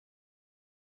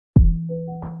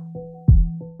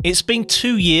It's been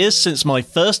 2 years since my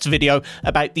first video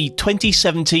about the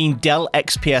 2017 Dell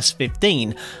XPS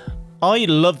 15. I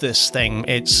love this thing.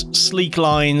 Its sleek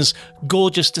lines,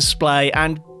 gorgeous display,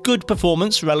 and good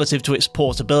performance relative to its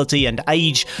portability and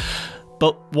age.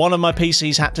 But one of my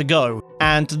PCs had to go,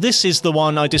 and this is the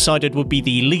one I decided would be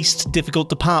the least difficult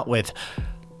to part with.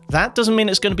 That doesn't mean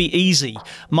it's going to be easy.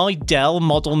 My Dell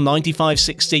Model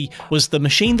 9560 was the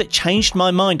machine that changed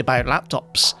my mind about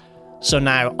laptops. So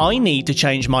now I need to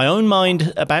change my own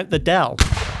mind about the Dell.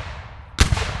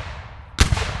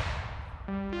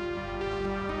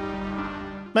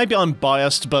 Maybe I'm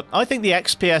biased, but I think the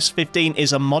XPS 15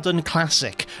 is a modern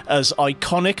classic, as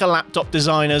iconic a laptop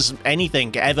design as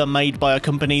anything ever made by a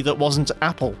company that wasn't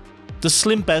Apple. The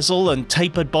slim bezel and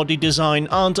tapered body design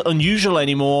aren't unusual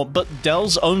anymore, but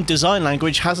Dell's own design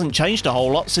language hasn't changed a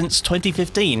whole lot since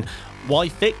 2015. Why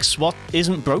fix what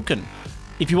isn't broken?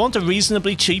 If you want a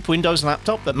reasonably cheap Windows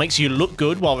laptop that makes you look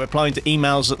good while replying to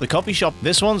emails at the coffee shop,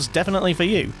 this one's definitely for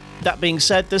you. That being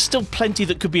said, there's still plenty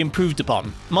that could be improved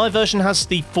upon. My version has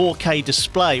the 4K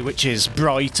display, which is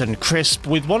bright and crisp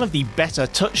with one of the better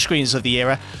touchscreens of the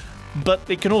era, but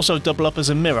it can also double up as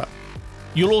a mirror.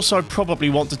 You'll also probably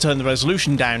want to turn the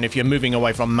resolution down if you're moving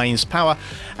away from mains power,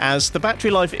 as the battery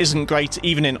life isn't great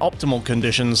even in optimal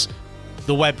conditions.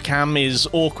 The webcam is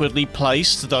awkwardly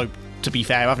placed, though to be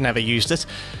fair, I've never used it.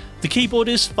 The keyboard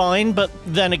is fine, but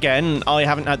then again, I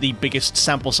haven't had the biggest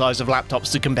sample size of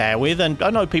laptops to compare with, and I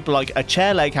know people like a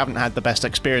chair leg haven't had the best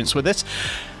experience with it.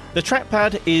 The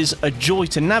trackpad is a joy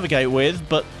to navigate with,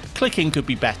 but clicking could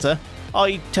be better.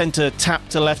 I tend to tap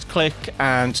to left click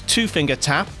and two-finger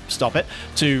tap, stop it,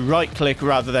 to right click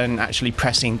rather than actually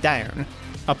pressing down.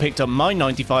 I picked up my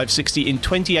 9560 in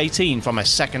 2018 from a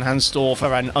second-hand store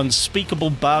for an unspeakable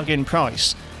bargain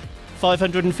price.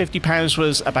 £550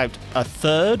 was about a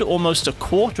third, almost a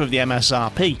quarter of the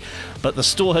MSRP, but the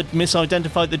store had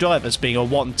misidentified the drive as being a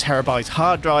 1TB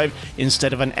hard drive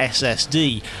instead of an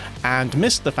SSD, and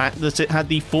missed the fact that it had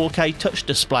the 4K touch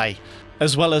display.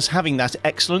 As well as having that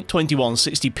excellent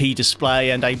 2160p display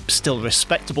and a still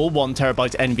respectable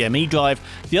 1TB NVMe drive,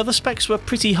 the other specs were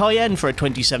pretty high-end for a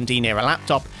 2017 era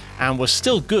laptop, and were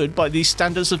still good by the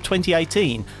standards of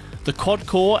 2018. The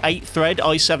quad-core 8-thread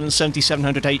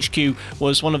i7-7700HQ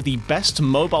was one of the best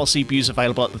mobile CPUs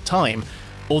available at the time,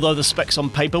 although the specs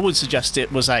on paper would suggest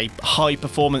it was a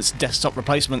high-performance desktop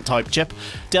replacement type chip.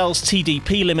 Dell's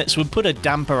TDP limits would put a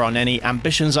damper on any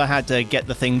ambitions I had to get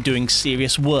the thing doing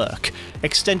serious work.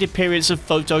 Extended periods of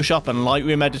Photoshop and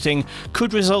Lightroom editing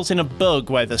could result in a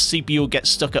bug where the CPU gets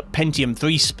stuck at Pentium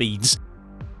 3 speeds.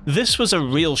 This was a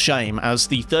real shame, as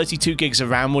the 32 gigs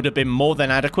of RAM would have been more than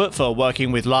adequate for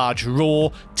working with large RAW,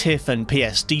 TIFF and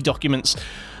PSD documents,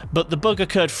 but the bug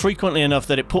occurred frequently enough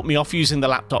that it put me off using the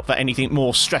laptop for anything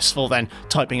more stressful than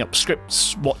typing up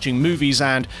scripts, watching movies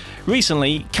and,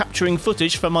 recently, capturing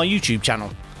footage for my YouTube channel.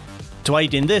 To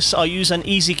aid in this, I use an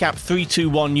EasyCap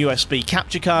 321 USB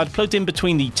capture card plugged in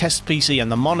between the test PC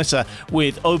and the monitor,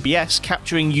 with OBS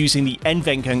capturing using the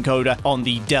NVENC encoder on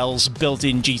the Dell's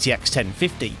built-in GTX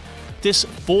 1050. This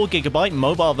 4GB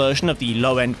mobile version of the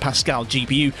low-end Pascal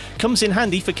GPU comes in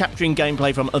handy for capturing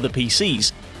gameplay from other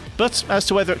PCs, but as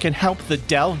to whether it can help the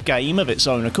Dell game of its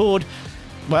own accord,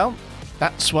 well,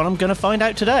 that's what I'm going to find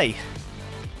out today.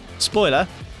 Spoiler,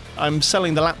 I'm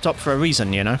selling the laptop for a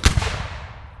reason, you know.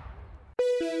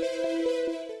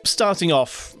 Starting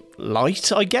off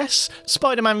light, I guess,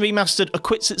 Spider-Man Remastered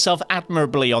acquits itself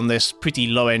admirably on this pretty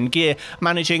low-end gear,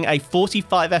 managing a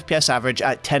 45 FPS average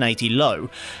at 1080 low.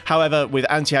 However, with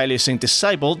anti-aliasing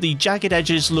disabled, the jagged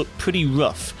edges look pretty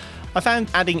rough. I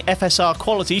found adding FSR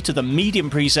quality to the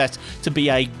medium preset to be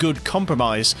a good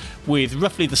compromise, with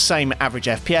roughly the same average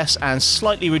FPS and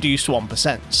slightly reduced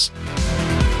 1%.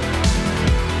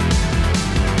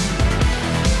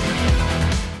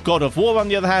 God of War, on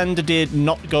the other hand, did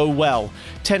not go well.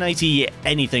 1080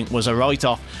 anything was a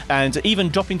write-off, and even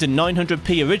dropping to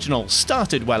 900p original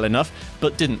started well enough,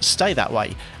 but didn't stay that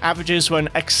way. Averages were an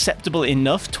acceptable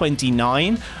enough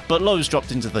 29, but lows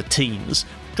dropped into the teens.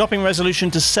 Dropping resolution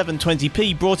to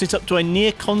 720p brought it up to a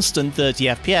near constant 30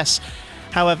 FPS.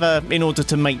 However, in order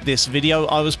to make this video,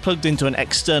 I was plugged into an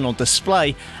external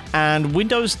display, and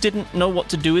Windows didn't know what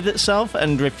to do with itself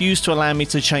and refused to allow me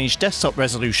to change desktop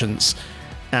resolutions.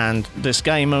 And this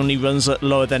game only runs at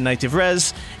lower than native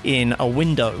res in a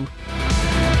window.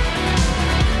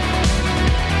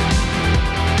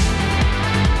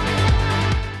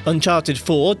 Uncharted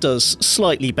 4 does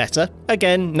slightly better.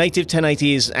 Again, native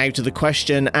 1080 is out of the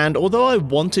question, and although I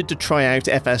wanted to try out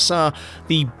FSR,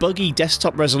 the buggy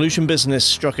desktop resolution business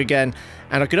struck again,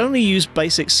 and I could only use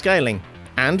basic scaling.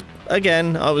 And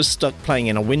again, I was stuck playing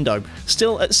in a window.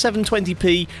 Still, at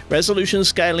 720p, resolution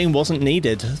scaling wasn't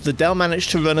needed. The Dell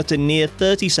managed to run at a near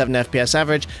 37 FPS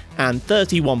average and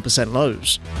 31%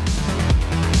 lows.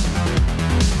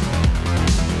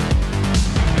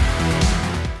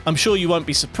 I'm sure you won't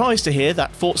be surprised to hear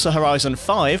that Forza Horizon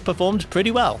 5 performed pretty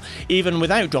well, even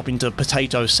without dropping to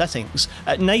potato settings.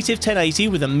 At native 1080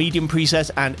 with a medium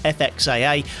preset and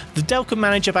FXAA, the Dell could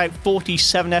manage about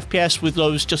 47 FPS with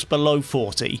lows just below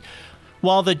 40.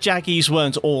 While the jaggies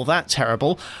weren't all that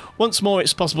terrible, once more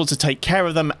it's possible to take care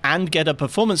of them and get a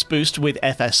performance boost with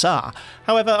FSR.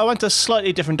 However, I went a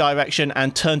slightly different direction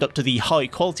and turned up to the high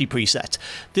quality preset.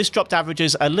 This dropped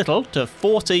averages a little to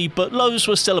 40, but lows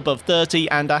were still above 30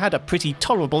 and I had a pretty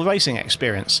tolerable racing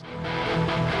experience.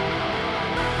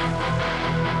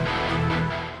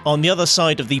 On the other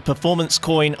side of the performance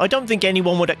coin, I don't think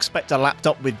anyone would expect a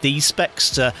laptop with these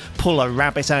specs to pull a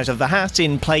rabbit out of the hat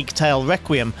in Plague Tale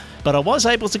Requiem, but I was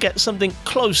able to get something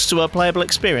close to a playable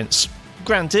experience.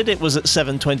 Granted, it was at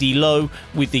 720 low,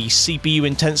 with the CPU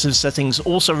intensive settings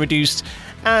also reduced,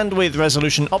 and with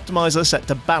resolution optimizer set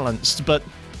to balanced, but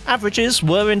averages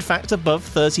were in fact above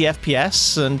 30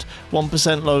 FPS, and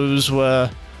 1% lows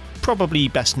were probably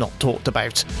best not talked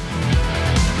about.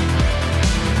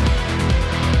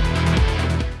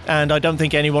 And I don't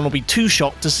think anyone will be too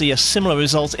shocked to see a similar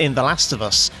result in The Last of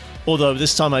Us. Although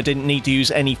this time I didn't need to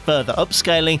use any further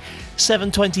upscaling,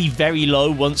 720 very low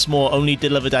once more only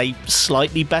delivered a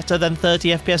slightly better than 30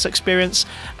 FPS experience,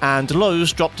 and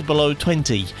lows dropped below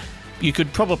 20. You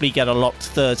could probably get a locked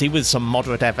 30 with some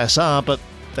moderate FSR, but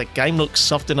the game looks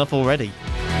soft enough already.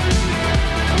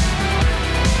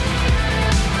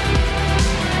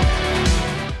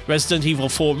 Resident Evil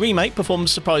 4 Remake performed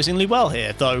surprisingly well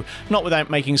here, though not without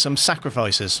making some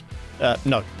sacrifices.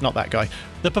 No, not that guy.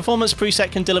 The performance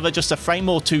preset can deliver just a frame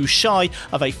or two shy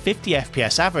of a 50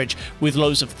 FPS average with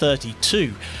lows of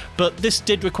 32, but this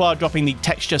did require dropping the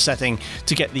texture setting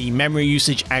to get the memory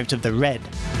usage out of the red.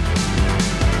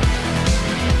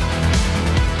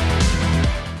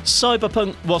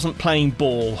 Cyberpunk wasn't playing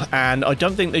ball, and I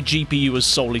don't think the GPU was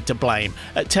solely to blame.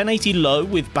 At 1080 low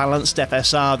with balanced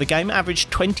FSR, the game averaged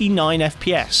 29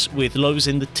 FPS with lows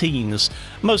in the teens,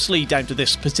 mostly down to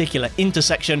this particular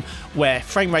intersection where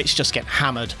frame rates just get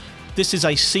hammered. This is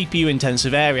a CPU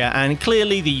intensive area, and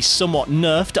clearly the somewhat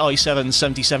nerfed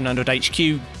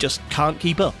i7-7700HQ just can't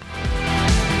keep up.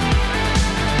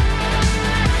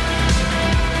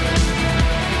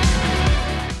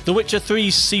 The Witcher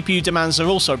 3's CPU demands are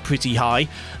also pretty high,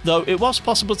 though it was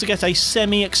possible to get a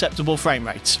semi-acceptable frame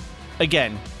rate.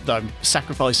 Again, though,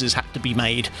 sacrifices had to be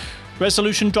made.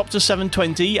 Resolution dropped to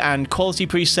 720 and quality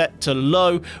preset to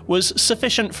low was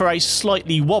sufficient for a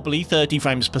slightly wobbly 30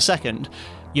 frames per second.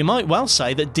 You might well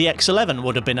say that DX11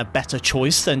 would have been a better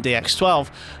choice than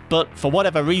DX12, but for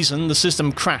whatever reason the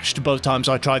system crashed both times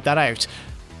I tried that out.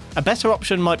 A better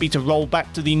option might be to roll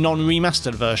back to the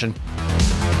non-remastered version.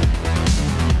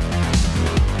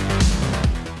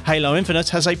 Halo Infinite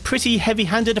has a pretty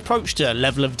heavy-handed approach to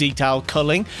level of detail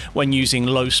culling when using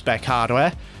low-spec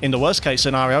hardware. In the worst-case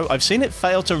scenario, I've seen it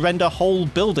fail to render whole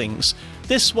buildings.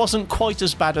 This wasn't quite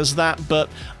as bad as that, but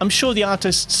I'm sure the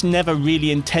artists never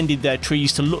really intended their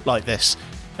trees to look like this.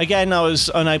 Again, I was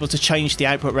unable to change the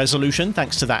output resolution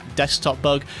thanks to that desktop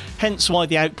bug, hence why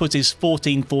the output is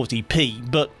 1440p,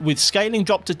 but with scaling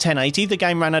dropped to 1080 the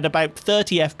game ran at about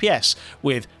 30 FPS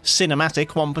with cinematic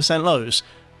 1% lows.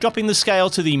 Dropping the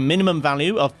scale to the minimum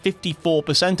value of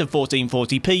 54% of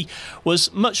 1440p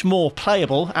was much more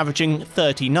playable, averaging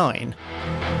 39.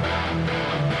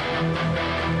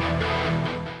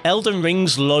 Elden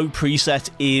Ring's low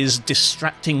preset is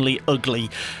distractingly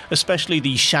ugly, especially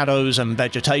the shadows and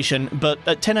vegetation, but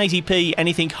at 1080p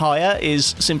anything higher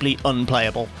is simply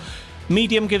unplayable.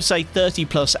 Medium gives a 30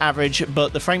 plus average,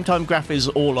 but the frame time graph is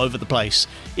all over the place,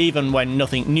 even when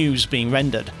nothing new's being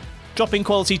rendered. Dropping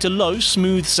quality to low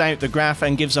smooths out the graph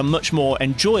and gives a much more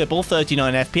enjoyable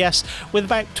 39 FPS with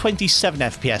about 27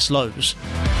 FPS lows.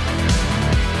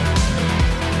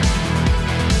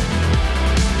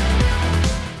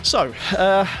 So,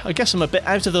 I guess I'm a bit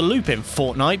out of the loop in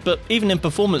Fortnite, but even in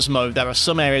performance mode there are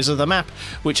some areas of the map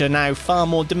which are now far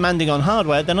more demanding on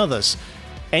hardware than others.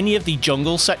 Any of the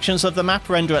jungle sections of the map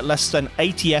render at less than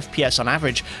 80 FPS on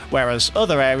average, whereas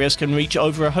other areas can reach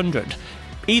over 100.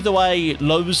 Either way,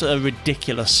 lows are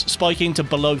ridiculous, spiking to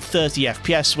below 30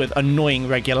 FPS with annoying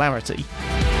regularity.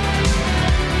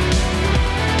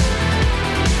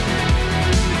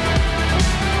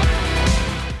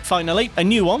 Finally, a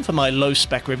new one for my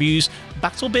low-spec reviews,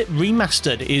 BattleBit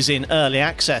Remastered is in early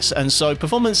access, and so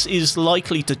performance is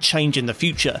likely to change in the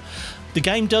future. The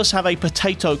game does have a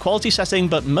potato quality setting,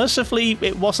 but mercifully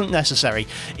it wasn't necessary.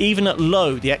 Even at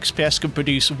low, the XPS could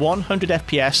produce 100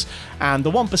 FPS, and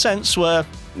the 1% were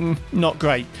not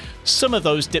great. Some of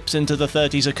those dips into the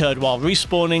 30s occurred while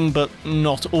respawning, but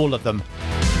not all of them.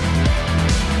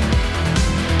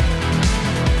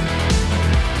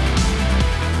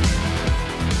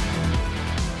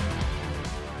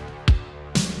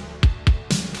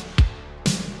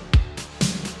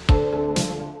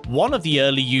 One of the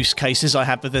early use cases I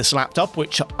had with this laptop,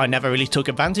 which I never really took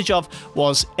advantage of,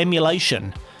 was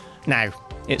emulation. Now,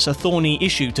 it's a thorny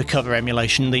issue to cover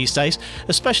emulation these days,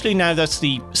 especially now that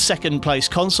the second place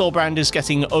console brand is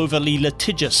getting overly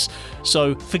litigious,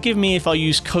 so forgive me if I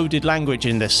use coded language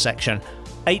in this section.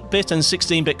 8-bit and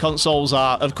 16-bit consoles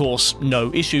are, of course,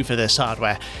 no issue for this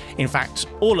hardware. In fact,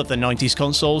 all of the 90s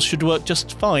consoles should work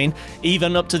just fine,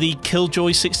 even up to the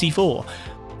Killjoy 64.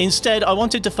 Instead, I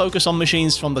wanted to focus on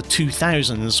machines from the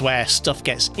 2000s, where stuff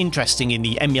gets interesting in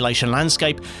the emulation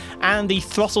landscape, and the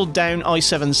throttled down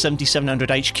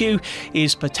i7-7700HQ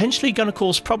is potentially going to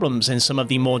cause problems in some of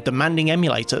the more demanding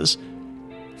emulators.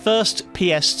 First,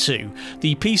 PS2.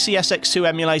 The PCSX2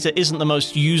 emulator isn't the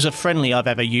most user-friendly I've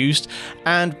ever used,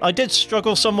 and I did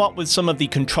struggle somewhat with some of the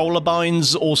controller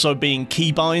binds also being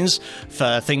key binds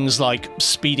for things like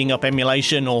speeding up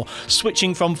emulation or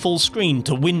switching from full screen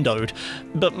to windowed,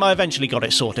 but I eventually got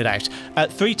it sorted out. At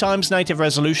 3x native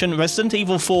resolution, Resident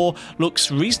Evil 4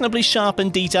 looks reasonably sharp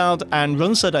and detailed and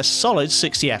runs at a solid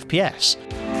 60 FPS.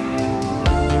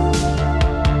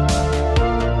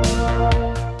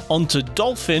 Onto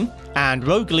Dolphin, and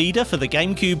Rogue Leader for the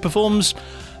GameCube performs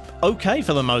okay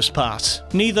for the most part.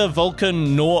 Neither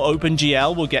Vulkan nor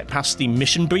OpenGL will get past the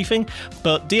mission briefing,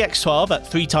 but DX12 at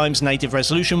 3x native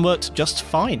resolution worked just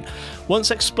fine.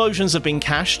 Once explosions have been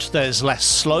cached, there's less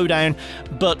slowdown,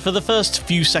 but for the first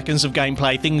few seconds of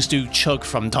gameplay things do chug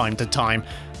from time to time.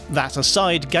 That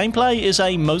aside, gameplay is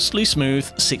a mostly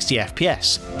smooth 60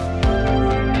 FPS.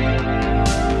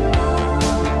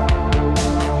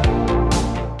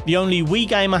 The only Wii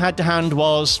game I had to hand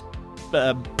was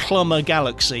Plumber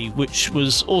Galaxy, which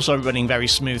was also running very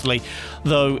smoothly,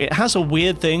 though it has a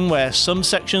weird thing where some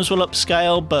sections will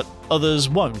upscale but others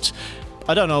won't.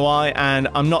 I don't know why, and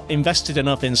I'm not invested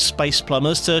enough in space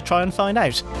plumbers to try and find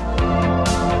out.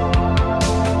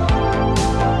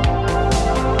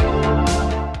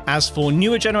 As for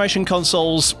newer generation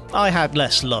consoles, I had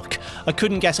less luck. I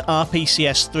couldn't get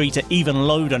RPCS3 to even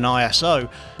load an ISO,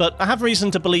 but I have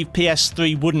reason to believe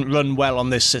PS3 wouldn't run well on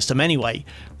this system anyway.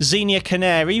 Xenia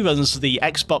Canary runs the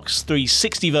Xbox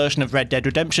 360 version of Red Dead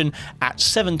Redemption at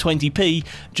 720p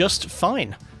just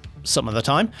fine. Some of the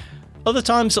time. Other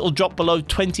times it'll drop below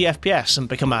 20 FPS and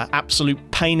become an absolute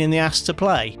pain in the ass to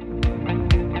play.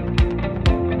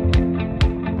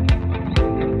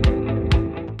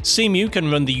 CMU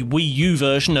can run the Wii U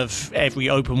version of every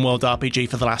open world RPG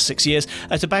for the last 6 years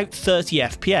at about 30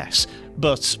 FPS,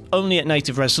 but only at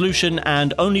native resolution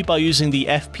and only by using the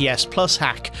FPS Plus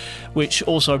hack, which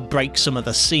also breaks some of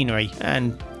the scenery,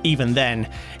 and even then,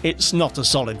 it's not a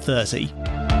solid 30.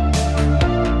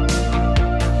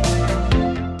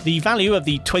 The value of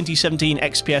the 2017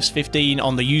 XPS 15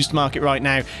 on the used market right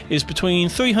now is between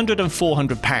 £300 and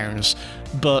 £400,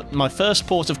 but my first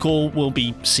port of call will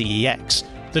be CEX.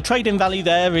 The trade-in value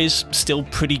there is still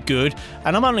pretty good,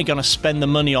 and I'm only going to spend the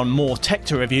money on more tech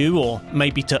to review or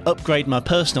maybe to upgrade my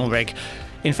personal rig.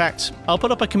 In fact, I'll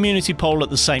put up a community poll at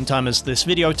the same time as this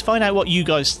video to find out what you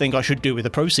guys think I should do with the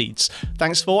proceeds.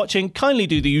 Thanks for watching, kindly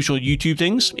do the usual YouTube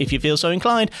things if you feel so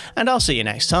inclined, and I'll see you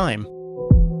next time.